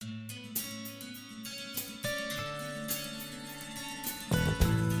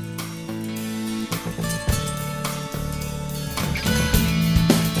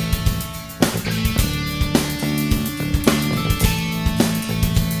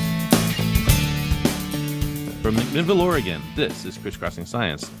From McMinnville, Oregon, this is Crisscrossing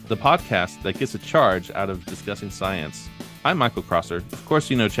Science, the podcast that gets a charge out of discussing science. I'm Michael Crosser. Of course,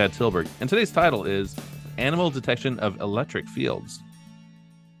 you know Chad Tilburg, and today's title is Animal Detection of Electric Fields.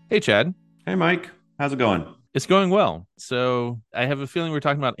 Hey, Chad. Hey, Mike. How's it going? It's going well. So I have a feeling we're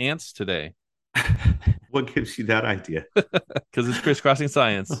talking about ants today. What gives you that idea? Because it's Crisscrossing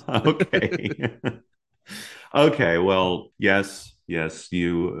Science. Okay. Okay, well, yes,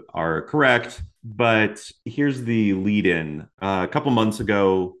 you are correct. But here's the lead in. A couple months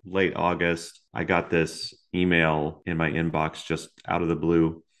ago, late August, I got this email in my inbox just out of the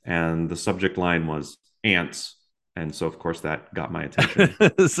blue, and the subject line was ants. And so, of course, that got my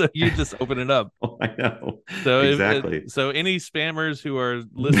attention. So you just open it up. Oh, I know. So Exactly. so any spammers who are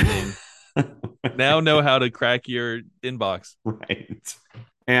listening now know how to crack your inbox. Right.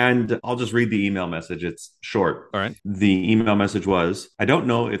 And I'll just read the email message. It's short. All right. The email message was, I don't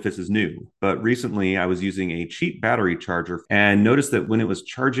know if this is new, but recently I was using a cheap battery charger and noticed that when it was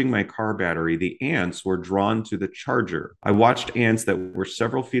charging my car battery, the ants were drawn to the charger. I watched ants that were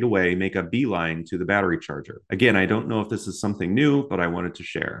several feet away make a beeline to the battery charger. Again, I don't know if this is something new, but I wanted to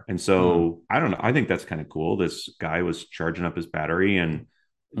share. And so I don't know. I think that's kind of cool. This guy was charging up his battery and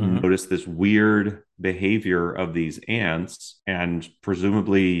noticed this weird behavior of these ants and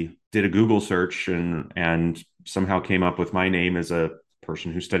presumably did a Google search and somehow came up with my name as a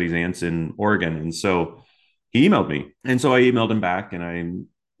person who studies ants in Oregon. And so he emailed me. And so I emailed him back and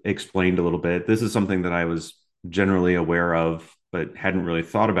I explained a little bit. This is something that I was generally aware of, but hadn't really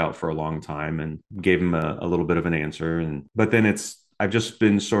thought about for a long time, and gave him a little bit of an answer. But then I've just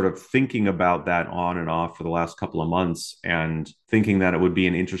been sort of thinking about that on and off for the last couple of months and thinking that it would be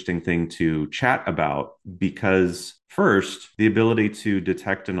an interesting thing to chat about because, first, the ability to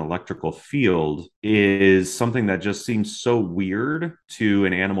detect an electrical field is something that just seems so weird to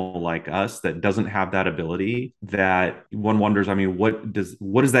an animal like us that doesn't have that ability, that one wonders, I mean, what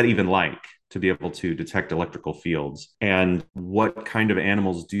is that even like, to be able to detect electrical fields? And what kind of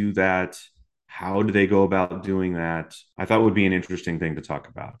animals do that? How do they go about doing that? I thought would be an interesting thing to talk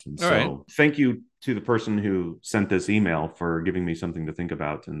about. And Thank you to the person who sent this email for giving me something to think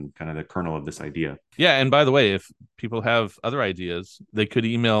about and kind of the kernel of this idea. Yeah. And by the way, if people have other ideas, they could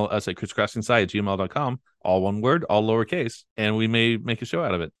email us at crisscrossingsci@gmail.com, all one word, all lowercase, and we may make a show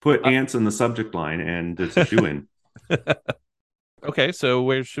out of it. Put ants in the subject line and it's a shoe-in. Okay. So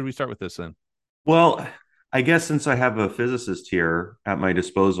where should we start with this then? Well, I guess since I have a physicist here at my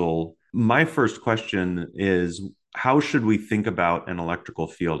disposal, my first question is, how should we think about an electrical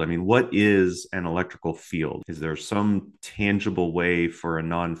field? I mean, what is an electrical field? Is there some tangible way for a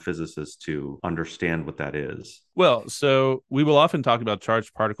non-physicist to understand what that is? Well, so we will often talk about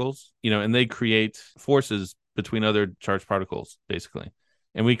charged particles, and they create forces between other charged particles, basically.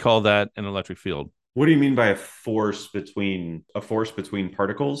 And we call that an electric field. What do you mean by a force between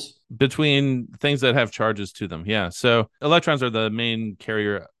particles? Between things that have charges to them. Yeah. So electrons are the main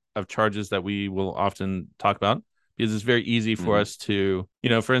carrier of charges that we will often talk about, because it's very easy for us to,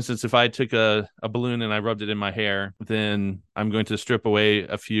 for instance, if I took a balloon and I rubbed it in my hair, then I'm going to strip away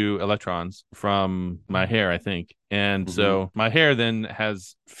a few electrons from my hair, I think. And so my hair then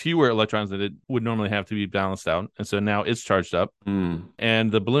has fewer electrons that it would normally have to be balanced out. And so now it's charged up.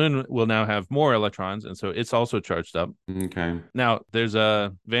 And the balloon will now have more electrons. And so it's also charged up. Okay. Now, there's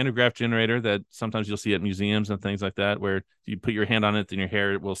a Van de Graaff generator that sometimes you'll see at museums and things like that, where you put your hand on it, then your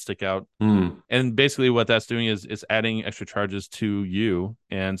hair will stick out. And basically what that's doing is it's adding extra charges to you.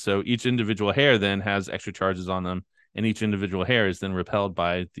 And so each individual hair then has extra charges on them. And each individual hair is then repelled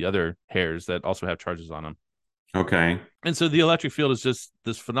by the other hairs that also have charges on them. Okay. And so the electric field is just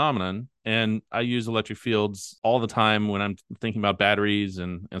this phenomenon. And I use electric fields all the time when I'm thinking about batteries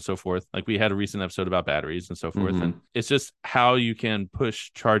and so forth. Like we had a recent episode about batteries and so forth. And it's just how you can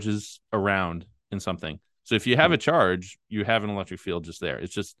push charges around in something. So if you have a charge, you have an electric field just there.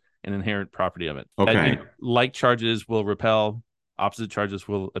 It's just an inherent property of it. Okay. Like charges will repel, opposite charges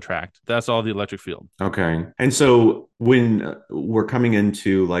will attract. That's all the electric field. Okay. And so when we're coming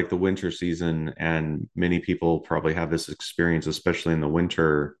into like the winter season, and many people probably have this experience, especially in the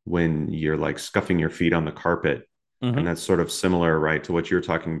winter, when you're like scuffing your feet on the carpet. And that's sort of similar, right, to what you're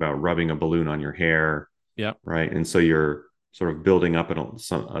talking about, rubbing a balloon on your hair. Yeah. Right. And so you're sort of building up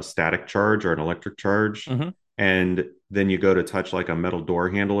a static charge or an electric charge. And then you go to touch like a metal door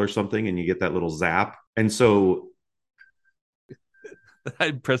handle or something and you get that little zap. And so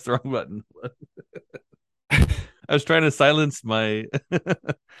I pressed the wrong button. I was trying to silence my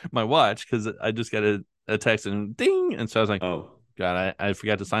my watch because I just got a text and ding. And so I was like, oh, God, I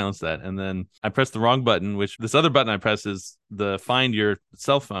forgot to silence that. And then I pressed the wrong button, which this other button I press is the find your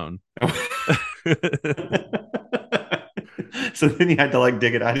cell phone. So then you had to like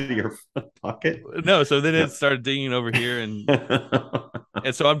dig it out of your pocket. No, so then Yeah. it started dinging over here, and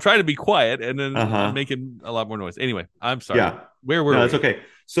so I'm trying to be quiet, and then I'm Uh-huh. making a lot more noise. Anyway, I'm sorry. Yeah. Where were No, it's we? okay.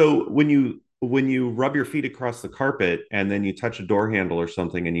 So when you rub your feet across the carpet and then you touch a door handle or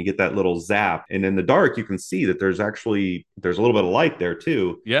something and you get that little zap, and in the dark you can see that there's a little bit of light there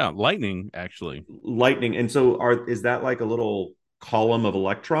too. Yeah, lightning actually. Lightning. And so is that like a little column of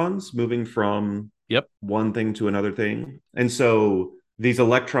electrons moving from Yep. one thing to another thing? And so these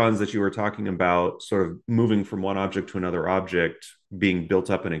electrons that you were talking about sort of moving from one object to another object being built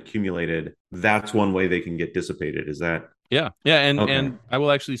up and accumulated, that's one way they can get dissipated. Is that Yeah. Yeah, okay? and I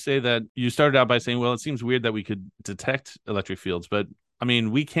will actually say that you started out by saying, well, it seems weird that we could detect electric fields, but I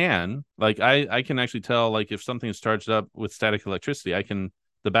mean, we can. Like I can actually tell like if something is charged up with static electricity, I can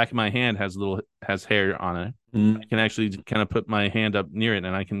the back of my hand has hair on it. I Mm. can actually kind of put my hand up near it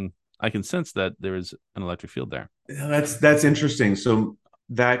and I can sense that there is an electric field there. Yeah, that's interesting. So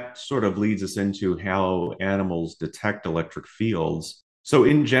that sort of leads us into how animals detect electric fields. So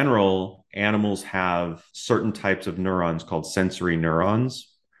in general, animals have certain types of neurons called sensory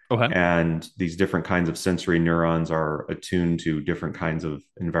neurons. Okay. And these different kinds of sensory neurons are attuned to different kinds of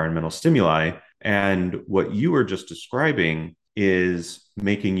environmental stimuli. And what you were just describing is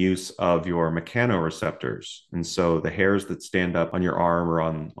making use of your mechanoreceptors. And so the hairs that stand up on your arm or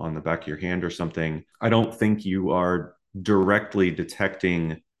on the back of your hand or something, I don't think you are directly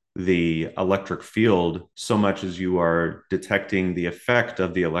detecting the electric field so much as you are detecting the effect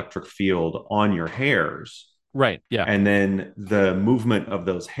of the electric field on your hairs. Right. Yeah. And then the movement of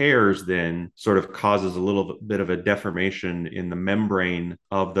those hairs then sort of causes a little bit of a deformation in the membrane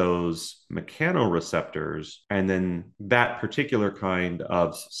of those mechanoreceptors. And then that particular kind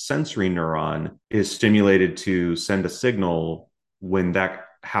of sensory neuron is stimulated to send a signal when that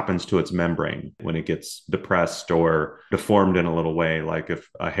happens to its membrane, when it gets depressed or deformed in a little way, like if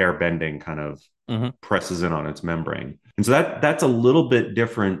a hair bending kind of Hmm. presses in on its membrane. And so that's a little bit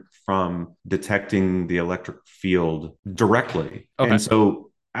different from detecting the electric field directly. And Okay.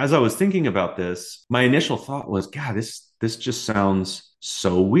 so as I was thinking about this, my initial thought was, God, this just sounds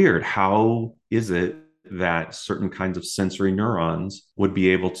so weird. How is it that certain kinds of sensory neurons would be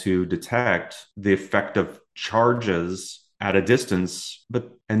able to detect the effect of charges at a distance? But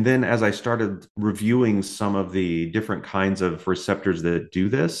and then as I started reviewing some of the different kinds of receptors that do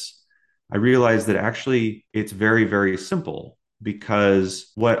this, I realized that actually it's very, very simple,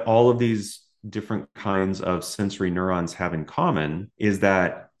 because what all of these different kinds of sensory neurons have in common is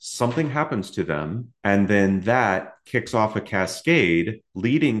that something happens to them, and then that kicks off a cascade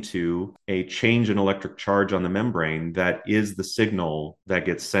leading to a change in electric charge on the membrane that is the signal that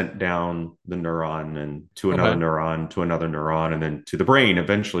gets sent down the neuron and to another Okay. neuron, to another neuron, and then to the brain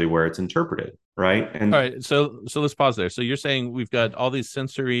eventually where it's interpreted. Right. All And right. So let's pause there. So you're saying we've got all these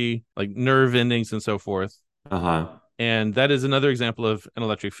sensory like nerve endings and so forth. uh huh. And that is another example of an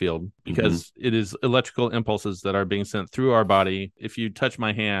electric field Mm-hmm. because it is electrical impulses that are being sent through our body. If you touch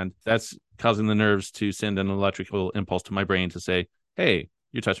my hand, that's causing the nerves to send an electrical impulse to my brain to say, hey,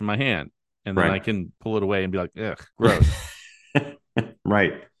 you're touching my hand. And then I Right. can pull it away and be like, ugh, gross.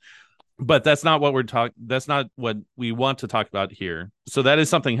 Right. But that's not what we're talking. That's not what we want to talk about here. So that is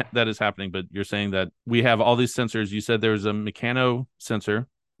something that is happening. But you're saying that we have all these sensors. You said there's a mechano sensor.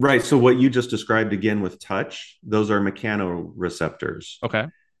 Right. So what you just described again with touch, those are mechanoreceptors. Okay.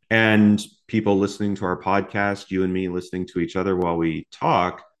 And people listening to our podcast, you and me listening to each other while we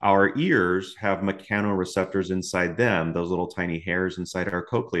talk, our ears have mechanoreceptors inside them, those little tiny hairs inside our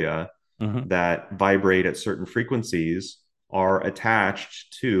cochlea Mm-hmm. that vibrate at certain frequencies are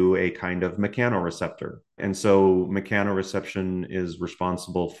attached to a kind of mechanoreceptor. And so mechanoreception is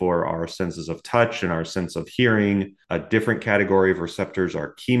responsible for our senses of touch and our sense of hearing. A different category of receptors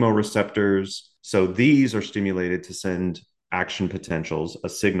are chemoreceptors. So these are stimulated to send action potentials, a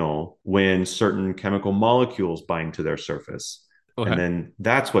signal, when certain chemical molecules bind to their surface. And Okay. then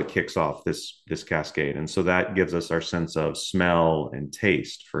that's what kicks off this cascade. And so that gives us our sense of smell and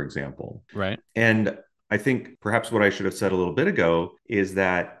taste, for example. Right. And I think perhaps what I should have said a little bit ago is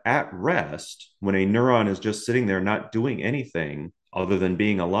that at rest, when a neuron is just sitting there not doing anything other than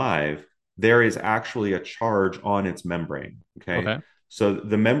being alive, there is actually a charge on its membrane. Okay. Okay. So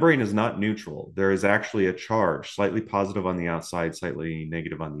the membrane is not neutral. There is actually a charge, slightly positive on the outside, slightly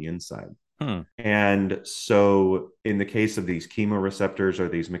negative on the inside. Hmm. And so, in the case of these chemoreceptors or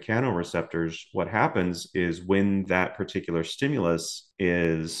these mechanoreceptors, what happens is when that particular stimulus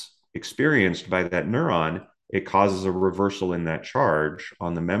is experienced by that neuron, it causes a reversal in that charge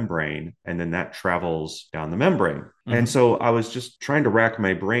on the membrane, and then that travels down the membrane. And Mm-hmm. so, I was just trying to rack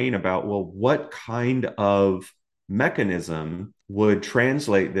my brain about, well, what kind of mechanism would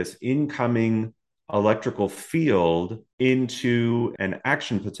translate this incoming electrical field into an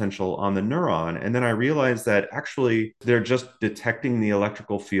action potential on the neuron. And then I realized that actually they're just detecting the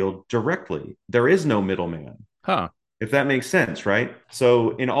electrical field directly. There is no middleman, Huh. if that makes sense, right?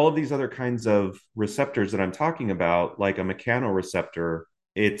 So, in all of these other kinds of receptors that I'm talking about, like a mechanoreceptor,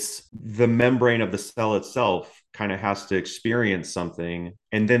 it's the membrane of the cell itself kind of has to experience something,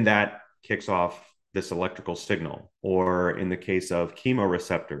 and then that kicks off this electrical signal. Or in the case of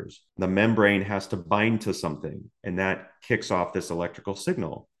chemoreceptors, the membrane has to bind to something, and that kicks off this electrical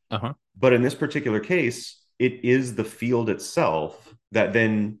signal. Uh-huh. But in this particular case, it is the field itself that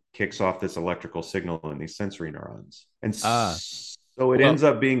then kicks off this electrical signal in these sensory neurons. And Ah. so it ends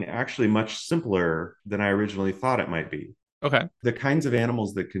Well, up being actually much simpler than I originally thought it might be. okay. The kinds of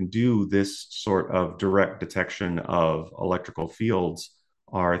animals that can do this sort of direct detection of electrical fields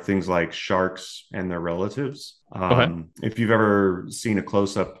are things like sharks and their relatives. Okay. If you've ever seen a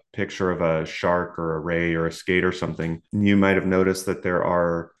close up picture of a shark or a ray or a skate or something, you might have noticed that there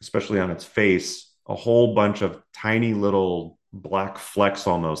are, especially on its face, a whole bunch of tiny little black flecks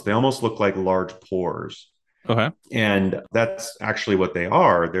almost. They almost look like large pores. Okay. And that's actually what they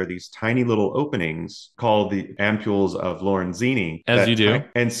are. They're these tiny little openings called the ampules of Lorenzini. As you do.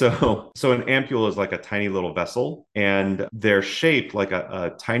 And so an ampule is like a tiny little vessel, and they're shaped like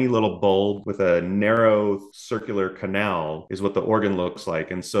a tiny little bulb with a narrow circular canal is what the organ looks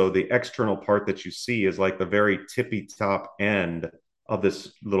like. And so the external part that you see is like the very tippy top end of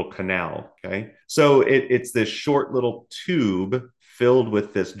this little canal. Okay. So it's this short little tube filled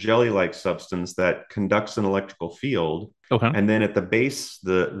with this jelly-like substance that conducts an electrical field. Okay. And then at the base,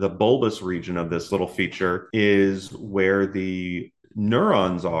 the bulbous region of this little feature is where the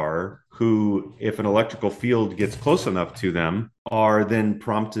neurons are, who, if an electrical field gets close enough to them, are then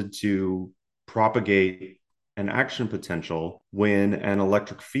prompted to propagate an action potential when an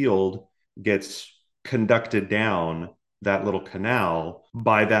electric field gets conducted down that little canal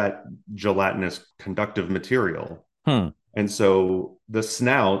by that gelatinous conductive material. Hmm. And so the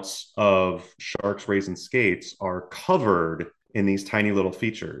snouts of sharks, rays, and skates are covered in these tiny little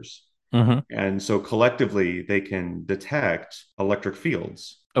features. Mm-hmm. And so collectively, they can detect electric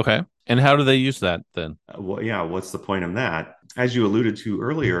fields. Okay. And how do they use that then? Well, yeah, what's the point of that? As you alluded to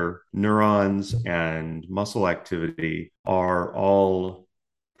earlier, neurons and muscle activity are all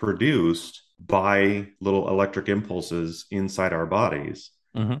produced by little electric impulses inside our bodies,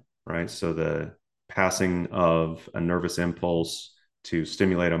 Mm-hmm. right? So the passing of a nervous impulse to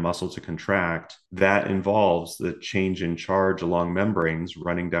stimulate a muscle to contract, that involves the change in charge along membranes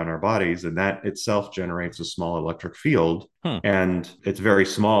running down our bodies. And that itself generates a small electric field. Hmm. And it's very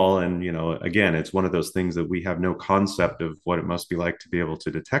small. And, again, it's one of those things that we have no concept of what it must be like to be able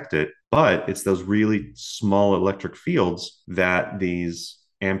to detect it. But it's those really small electric fields that these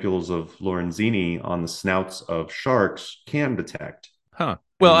ampules of Lorenzini on the snouts of sharks can detect. Huh.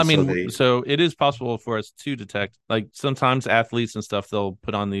 Well, I And so mean, they, so it is possible for us to detect, like sometimes athletes and stuff, they'll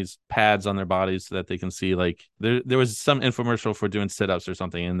put on these pads on their bodies so that they can see, like there was some infomercial for doing sit-ups or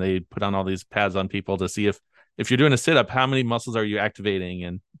something, and they put on all these pads on people to see if you're doing a sit-up, how many muscles are you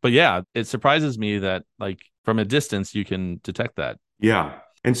activating? But yeah, it surprises me that like from a distance you can detect that. yeah.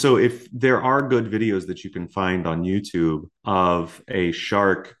 And so if there are good videos that you can find on YouTube of a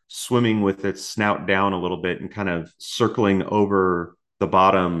shark swimming with its snout down a little bit and kind of circling over the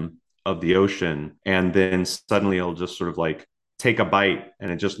bottom of the ocean, and then suddenly it'll just sort of like take a bite and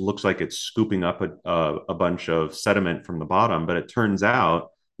it just looks like it's scooping up a bunch of sediment from the bottom. But it turns out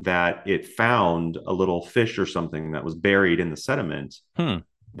that it found a little fish or something that was buried in the sediment, Hmm.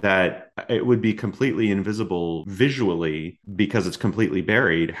 that it would be completely invisible visually because it's completely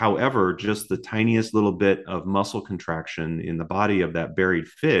buried. However, just the tiniest little bit of muscle contraction in the body of that buried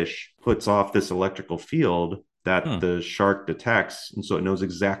fish puts off this electrical field that Hmm. the shark detects. And so it knows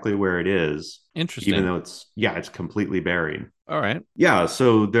exactly where it is, even Interesting. though it's completely buried. All right. Yeah,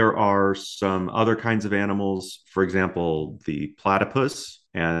 so there are some other kinds of animals, for example, the platypus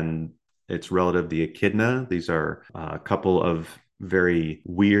and its relative, the echidna. These are a couple of very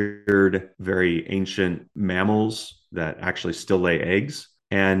weird, very ancient mammals that actually still lay eggs.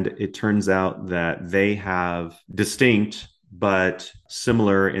 And it turns out that they have distinct but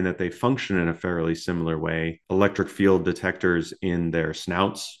similar in that they function in a fairly similar way electric field detectors in their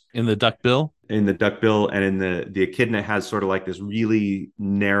snouts. In the duck bill? In the duckbill, and in the echidna has sort of like this really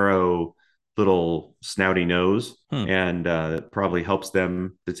narrow little snouty nose, Hmm. and it probably helps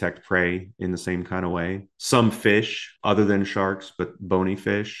them detect prey in the same kind of way. Some fish, other than sharks, but bony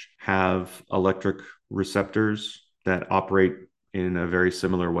fish, have electric receptors that operate in a very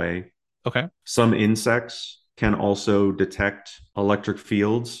similar way. Okay. Some insects can also detect electric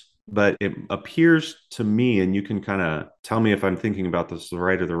fields. But it appears to me, and you can kind of tell me if I'm thinking about this the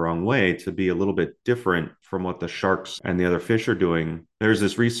right or the wrong way, to be a little bit different from what the sharks and the other fish are doing. There's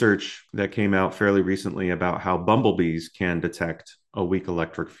this research that came out fairly recently about how bumblebees can detect a weak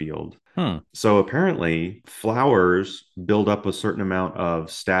electric field. Hmm. So apparently, flowers build up a certain amount of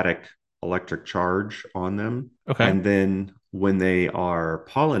static electric charge on them. Okay. And then when they are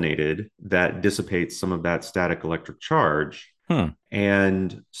pollinated, that dissipates some of that static electric charge. Hmm.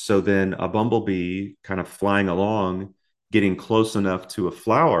 And so then a bumblebee kind of flying along, getting close enough to a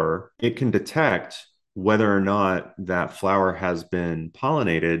flower, it can detect whether or not that flower has been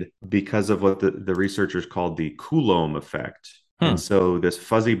pollinated because of what the researchers called the Coulomb effect. And Hmm. so this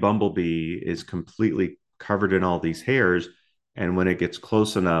fuzzy bumblebee is completely covered in all these hairs. And when it gets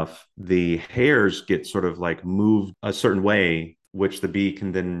close enough, the hairs get sort of like moved a certain way, which the bee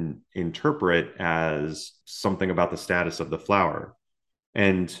can then interpret as something about the status of the flower.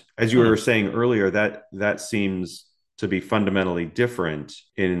 And as you Hmm. were saying earlier, that seems to be fundamentally different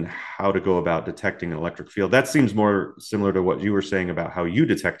in how to go about detecting an electric field. That seems more similar to what you were saying about how you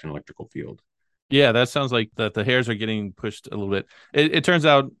detect an electrical field. Yeah, that sounds like that the hairs are getting pushed a little bit. It turns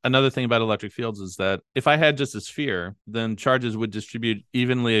out another thing about electric fields is that if I had just a sphere, then charges would distribute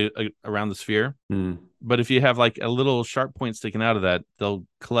evenly around the sphere. Mm. But if you have like a little sharp point sticking out of that, they'll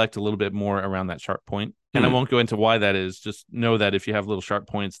collect a little bit more around that sharp point. And I Hmm. won't go into why that is. Just know that if you have little sharp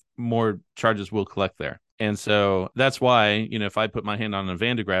points, more charges will collect there. And so that's why, if I put my hand on a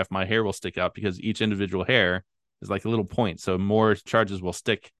Van de Graaff, my hair will stick out because each individual hair is like a little point. So more charges will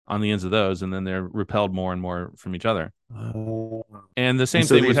stick on the ends of those, and then they're repelled more and more from each other. Oh. And the And same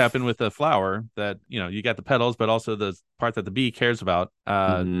so thing would these. happen with the flower that, you got the petals, but also the part that the bee cares about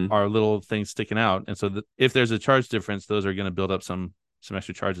Mhm. are little things sticking out. And so if there's a charge difference, those are going to build up some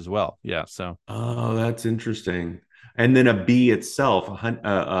extra charge as well. Yeah. So Oh, that's interesting. And then a bee itself,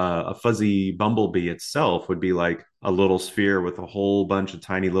 a fuzzy bumblebee itself, would be like a little sphere with a whole bunch of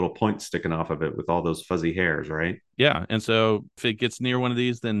tiny little points sticking off of it with all those fuzzy hairs, right? yeah. And so if it gets near one of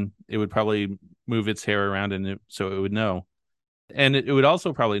these, then it would probably move its hair around so it would know. And it would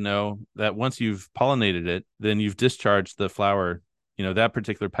also probably know that once you've pollinated it, then you've discharged the flower, that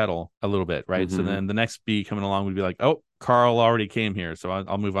particular petal a little bit, right? So Hmm. then the next bee coming along would be like, oh, Carl already came here, so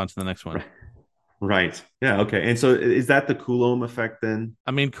I'll move on to the next one. Right. Yeah. Okay. And so is that the Coulomb effect then? I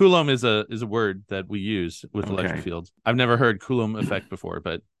mean, Coulomb is a word that we use with electric Okay. fields. I've never heard Coulomb effect before,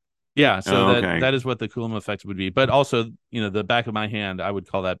 but yeah, so Oh, that okay. is what the Coulomb effect would be. But also, the back of my hand, I would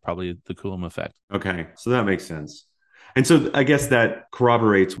call that probably the Coulomb effect. Okay. So that makes sense. And so I guess that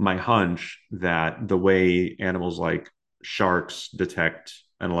corroborates my hunch that the way animals like sharks detect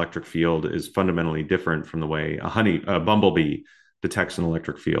an electric field is fundamentally different from the way a bumblebee detects an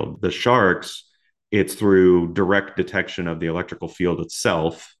electric field. The sharks, it's through direct detection of the electrical field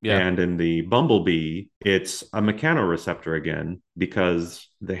itself. Yeah. And in the bumblebee, it's a mechanoreceptor again, because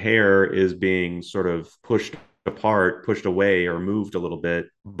the hair is being sort of pushed apart, pushed away, or moved a little bit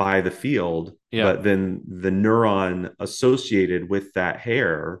by the field. Yeah. But then the neuron associated with that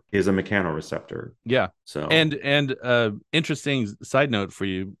hair is a mechanoreceptor. Yeah. So, And interesting side note for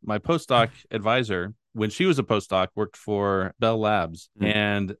you, my postdoc advisor, when she was a postdoc, worked for Bell Labs mm,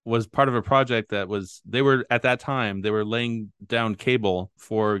 and was part of a project that they were at that time, they were laying down cable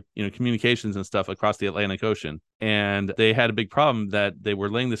for, communications and stuff across the Atlantic Ocean. And they had a big problem that they were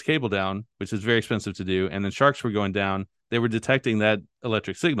laying this cable down, which is very expensive to do. And then sharks were going down. They were detecting that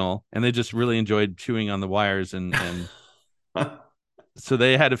electric signal and they just really enjoyed chewing on the wires and so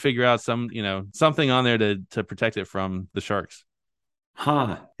they had to figure out something on there to protect it from the sharks.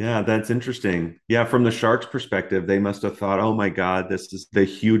 huh. Yeah, that's interesting. Yeah, from the shark's perspective, they must have thought, oh my God, this is the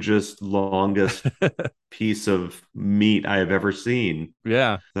hugest, longest piece of meat I have ever seen.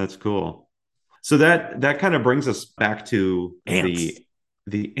 Yeah. That's cool. So that kind of brings us back to Ants.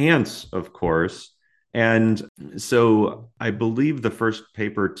 the ants, of course. And so I believe the first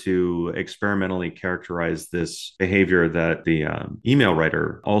paper to experimentally characterize this behavior that the email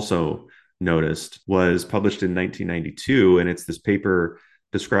writer also noticed was published in 1992. And it's this paper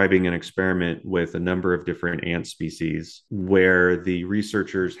describing an experiment with a number of different ant species where the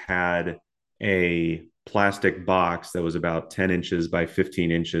researchers had a plastic box that was about 10 inches by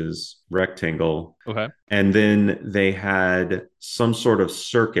 15 inches rectangle. Okay. And then they had some sort of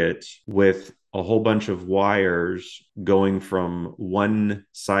circuit with a whole bunch of wires going from one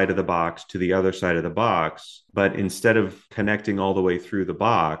side of the box to the other side of the box. But instead of connecting all the way through the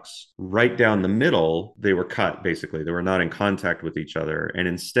box, right down the middle, they were cut basically. They were not in contact with each other. And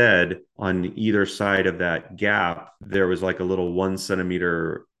instead, on either side of that gap, there was like a little 1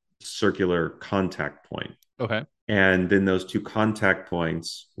 centimeter circular contact point. Okay. And then those two contact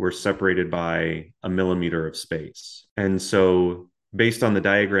points were separated by a millimeter of space. And so, based on the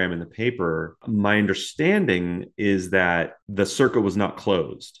diagram in the paper, my understanding is that the circuit was not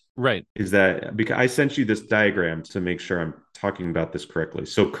closed. Right. Is that because I sent you this diagram to make sure I'm talking about this correctly?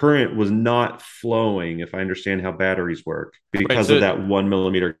 So, current was not flowing, if I understand how batteries work, Right. because of So that 1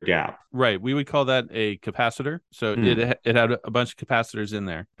 millimeter gap. right, we would call that a capacitor. So Hmm. it had a bunch of capacitors in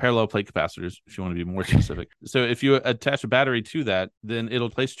there, parallel plate capacitors, if you want to be more specific. So if you attach a battery to that, then it'll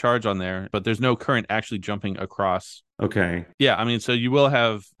place charge on there, but there's no current actually jumping across. Okay. Yeah, I mean, so you will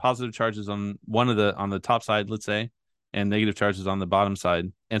have positive charges on on the top side, let's say, and negative charges on the bottom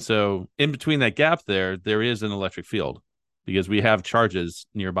side. And so in between that gap there is an electric field because we have charges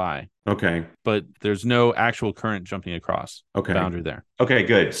nearby, Okay. but there's no actual current jumping across the Okay. boundary there. Okay,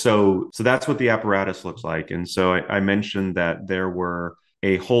 good. So that's what the apparatus looks like. And so I mentioned that there were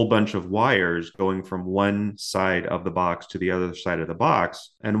a whole bunch of wires going from one side of the box to the other side of the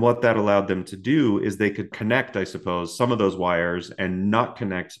box. And what that allowed them to do is they could connect, I suppose, some of those wires and not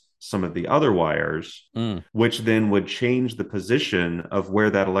connect some of the other wires, Mm. which then would change the position of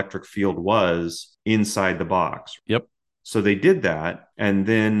where that electric field was inside the box. Yep. So they did that, and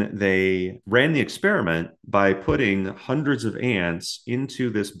then they ran the experiment by putting hundreds of ants into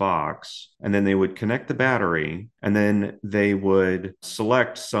this box, and then they would connect the battery, and then they would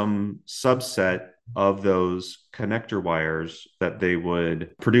select some subset of those connector wires that they would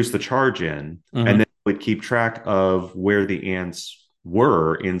produce the charge in, and Hmm. then would keep track of where the ants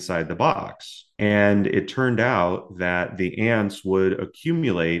were inside the box. And it turned out that the ants would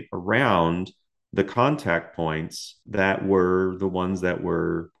accumulate around the contact points that were the ones that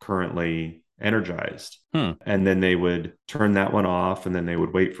were currently energized. Hmm. And then they would turn that one off, and then they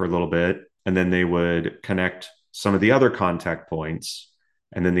would wait for a little bit, and then they would connect some of the other contact points,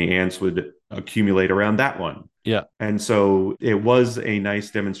 and then the ants would accumulate around that one. Yeah. And so it was a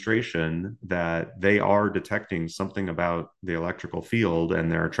nice demonstration that they are detecting something about the electrical field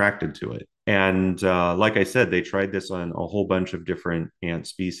and they're attracted to it. And like I said, they tried this on a whole bunch of different ant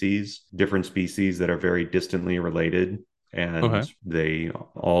species, different species that are very distantly related, and Okay. they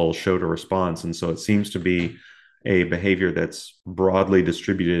all showed a response. And so it seems to be a behavior that's broadly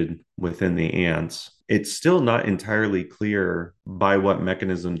distributed within the ants. It's still not entirely clear by what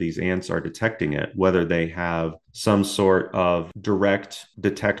mechanism these ants are detecting it, whether they have some sort of direct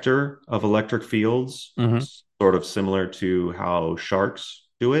detector of electric fields, Hmm. sort of similar to how sharks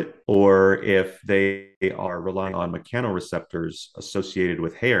do it, or if they are relying on mechanoreceptors associated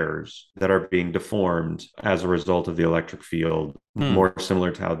with hairs that are being deformed as a result of the electric field, Hmm. more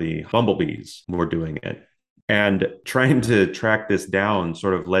similar to how the bumblebees were doing it. And trying to track this down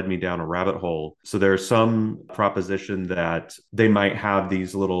sort of led me down a rabbit hole. So there's some proposition that they might have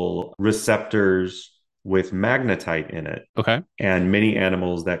these little receptors with magnetite in it. Okay. And many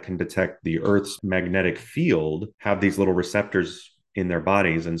animals that can detect the Earth's magnetic field have these little receptors in their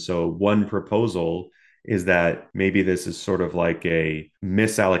bodies. And so, one proposal is that maybe this is sort of like a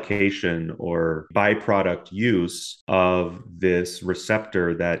misallocation or byproduct use of this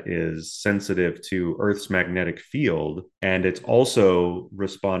receptor that is sensitive to Earth's magnetic field. And it's also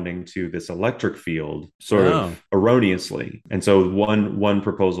responding to this electric field sort Oh, of erroneously. And so one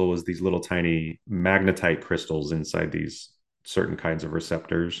proposal was these little tiny magnetite crystals inside these certain kinds of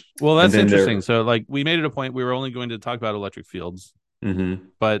receptors. well, And that's then interesting. there, So, like, we made it a point we were only going to talk about electric fields, mhm,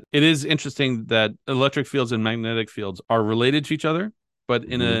 but it is interesting that electric fields and magnetic fields are related to each other, but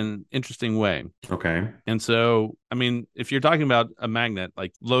in mhm, an interesting way. okay. And so, I mean, if you're talking about a magnet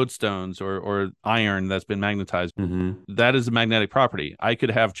like lodestones or iron that's been magnetized, Mhm, that is a magnetic property. I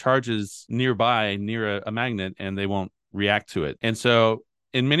could have charges nearby near a magnet and they won't react to it. And so,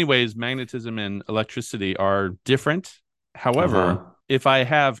 in many ways, magnetism and electricity are different. However, uh-huh. if I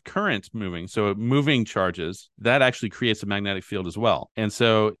have current moving, so moving charges, that actually creates a magnetic field as well. And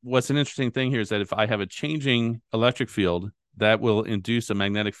so, what's an interesting thing here is that if I have a changing electric field, that will induce a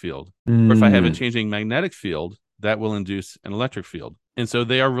magnetic field. Or if I have a Mm. changing magnetic field, that will induce an electric field. And so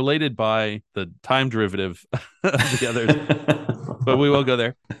they are related by the time derivative of the others, but we will go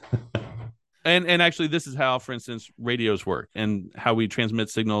there. And actually, this is how, for instance, radios work and how we transmit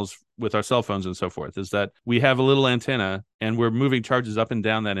signals with our cell phones and so forth, is that we have a little antenna and we're moving charges up and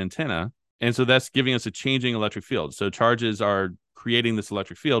down that antenna. And so that's giving us a changing electric field. So charges are creating this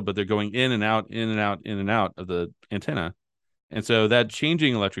electric field, but they're going in and out, in and out, in and out of the antenna. And so that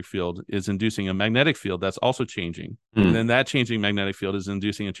changing electric field is inducing a magnetic field that's also changing. And then Mm. that changing magnetic field is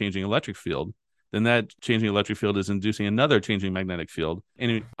inducing a changing electric field. Then that changing electric field is inducing another changing magnetic field.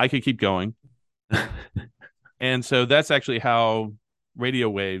 And I could keep going. And so that's actually how radio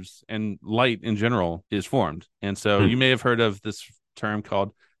waves and light in general is formed. And so you Hmm. may have heard of this term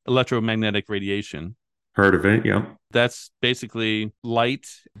called electromagnetic radiation. Heard of it? Yeah. That's basically light,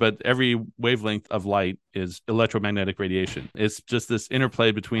 but every wavelength of light is electromagnetic radiation. It's just this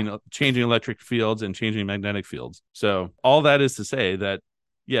interplay between changing electric fields and changing magnetic fields. So, all that is to say that,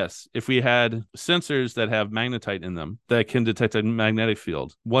 yes, if we had sensors that have magnetite in them that can detect a magnetic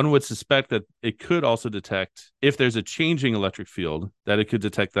field, one would suspect that it could also detect, if there's a changing electric field, that it could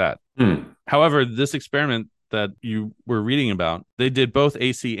detect that. Hmm. However, this experiment that you were reading about, they did both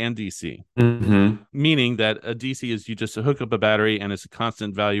AC and DC, Mm-hmm. meaning that a DC is you just hook up a battery and it's a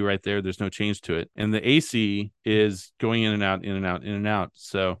constant value right there. There's no change to it. And the AC is going in and out, in and out, in and out.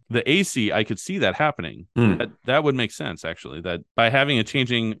 So the AC, I could see that happening. Hmm. That would make sense, actually, that by having a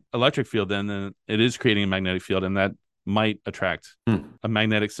changing electric field, then it is creating a magnetic field, and that might attract a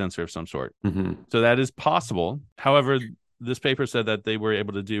magnetic sensor of some sort. Mm-hmm. So that is possible. However, this paper said that they were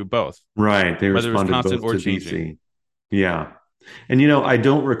able to do both, Right. They whether it was responded constant both or to changing. DC. Yeah. And, I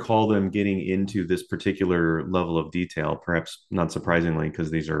don't recall them getting into this particular level of detail, perhaps not surprisingly, because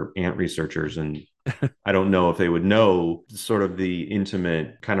these are ant researchers. And I don't know if they would know sort of the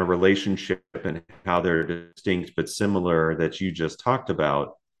intimate kind of relationship and how they're distinct but similar that you just talked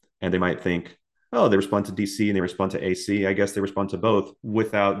about. And they might think, oh, they respond to DC and they respond to AC. I guess they respond to both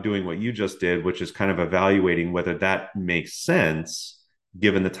without doing what you just did, which is kind of evaluating whether that makes sense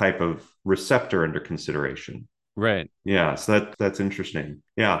given the type of receptor under consideration. Right. Yeah, so that's interesting.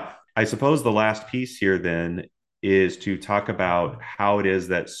 Yeah, I suppose the last piece here then is to talk about how it is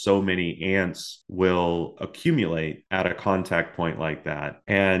that so many ants will accumulate at a contact point like that.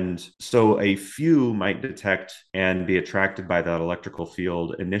 And so a few might detect and be attracted by that electrical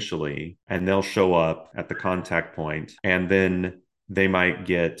field initially, and they'll show up at the contact point, and then they might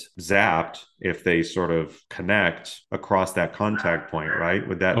get zapped if they sort of connect across that contact point, right?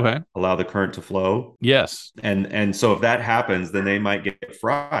 Would that Okay. allow the current to flow? Yes. And so if that happens, then they might get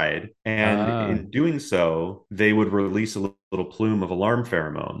fried, and Ah, in doing so they would release a little plume of alarm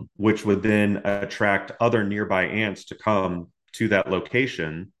pheromone, which would then attract other nearby ants to come to that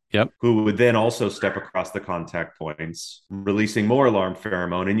location, yep. who would then also step across the contact points, releasing more alarm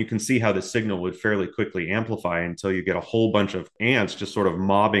pheromone. And you can see how the signal would fairly quickly amplify until you get a whole bunch of ants just sort of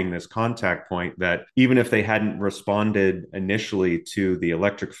mobbing this contact point, that even if they hadn't responded initially to the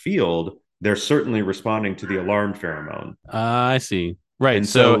electric field, they're certainly responding to the alarm pheromone. I see. Right. And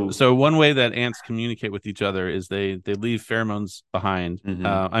So so, so one way that ants communicate with each other is they leave pheromones behind. mhm,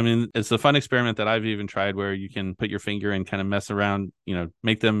 I mean, it's a fun experiment that I've even tried where you can put your finger and kind of mess around,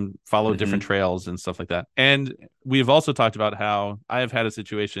 make them follow different mhm. trails and stuff like that. And we've also talked about how I have had a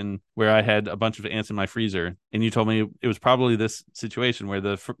situation where I had a bunch of ants in my freezer, and you told me it was probably this situation where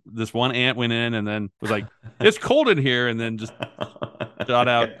this one ant went in and then was like, "It's cold in here," and then just shot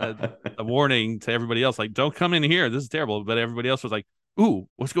out Yeah. a warning to everybody else, like, don't come in here, this is terrible. But everybody else was like, ooh,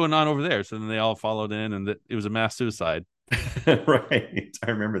 what's going on over there? So then they all followed in, and it was a mass suicide. Right.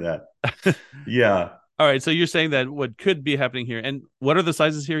 I remember that. Yeah. All right, so you're saying that what could be happening here, and what are the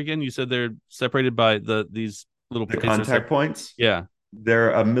sizes here again? You said they're separated by these little The plates. contact points, Yeah.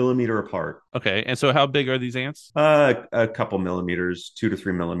 they're a millimeter apart. Okay, and so how big are these ants? A couple millimeters, 2 to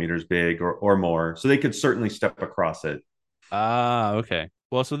 3 millimeters big, or more. So they could certainly step across it. Ah, okay.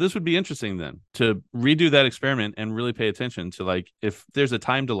 Well, so this would be interesting then to redo that experiment and really pay attention to, like, if there's a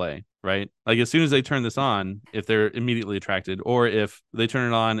time delay, right? Like as soon as they turn this on, if they're immediately attracted, or if they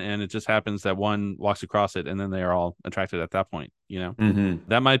turn it on and it just happens that one walks across it and then they are all attracted at that point. Mhm.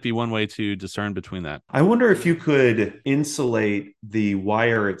 That might be one way to discern between that. I wonder if you could insulate the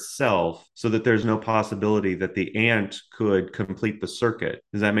wire itself so that there's no possibility that the ant could complete the circuit.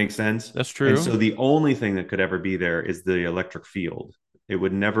 Does that make sense? That's And true. so the only thing that could ever be there is the electric field. It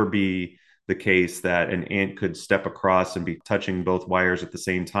would never be the case that an ant could step across and be touching both wires at the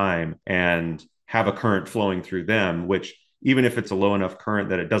same time and have a current flowing through them, which, even if it's a low enough current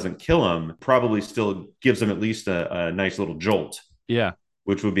that it doesn't kill them, probably still gives them at least a nice little jolt, Yeah.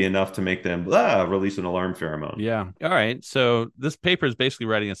 which would be enough to make them release an alarm pheromone. Yeah. All right. So this paper is basically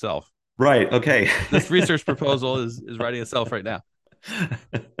writing itself. Right. Okay. This research proposal is writing itself right now.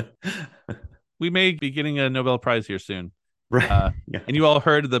 We may be getting a Nobel Prize here soon. Right. Yeah. And you all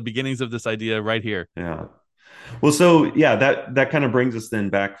heard the beginnings of this idea right here. Yeah. Well, so yeah, that kind of brings us then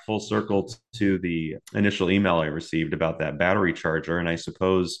back full circle to the initial email I received about that battery charger. And I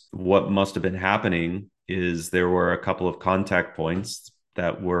suppose what must have been happening is there were a couple of contact points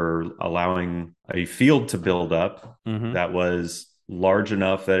that were allowing a field to build up Mm-hmm. that was large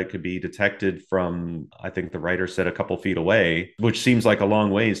enough that it could be detected from, I think the writer said, a couple feet away, which seems like a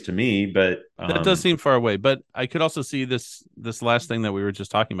long ways to me, but That does seem far away. But I could also see this last thing that we were just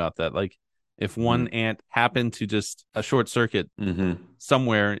talking about, that like if one ant happened to just a short circuit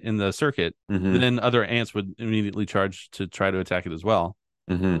somewhere in the circuit, then other ants would immediately charge to try to attack it as well.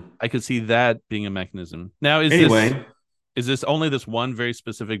 I could see that being a mechanism. Now, is this only this one very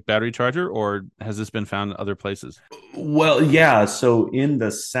specific battery charger, or has this been found in other places? Well, yeah. So in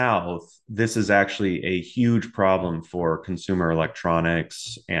the South, this is actually a huge problem for consumer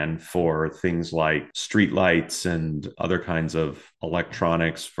electronics and for things like streetlights and other kinds of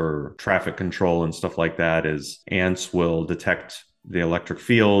electronics for traffic control and stuff like that. Is ants will detect the electric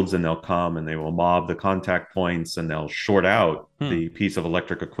fields and they'll come and they will mob the contact points and they'll short out the piece of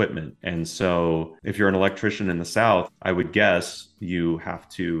electric equipment. And so if you're an electrician in the South, I would guess you have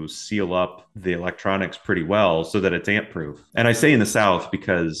to seal up the electronics pretty well so that it's ant proof. And I say in the South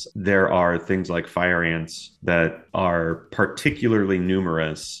because there are things like fire ants that are particularly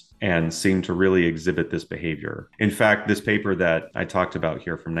numerous and seem to really exhibit this behavior. In fact, this paper that I talked about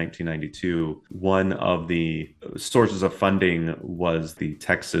here from 1992, one of the sources of funding was the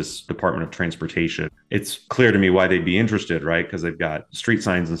Texas Department of Transportation. It's clear to me why they'd be interested, right? Because they've got street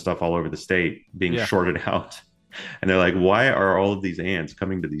signs and stuff all over the state being shorted out. And they're like, why are all of these ants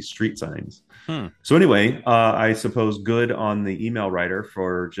coming to these street signs? So anyway, I suppose good on the email writer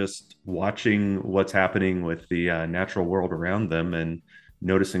for just watching what's happening with the natural world around them and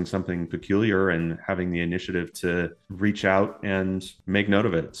noticing something peculiar and having the initiative to reach out and make note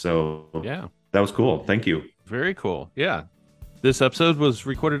of it. So yeah, that was cool. Thank you. Very cool. Yeah. This episode was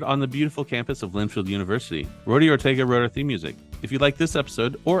recorded on the beautiful campus of Linfield University. Rody Ortega wrote our theme music. If you like this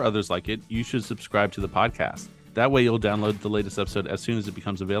episode or others like it, you should subscribe to the podcast. That way you'll download the latest episode as soon as it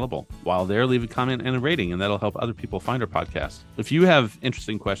becomes available. While there, leave a comment and a rating, and that'll help other people find our podcast. If you have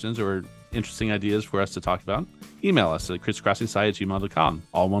interesting questions or interesting ideas for us to talk about, email us at crisscrossingsci@gmail.com.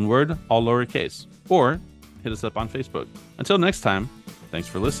 All one word, all lowercase. Or hit us up on Facebook. Until next time, thanks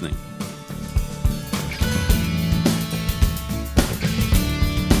for listening.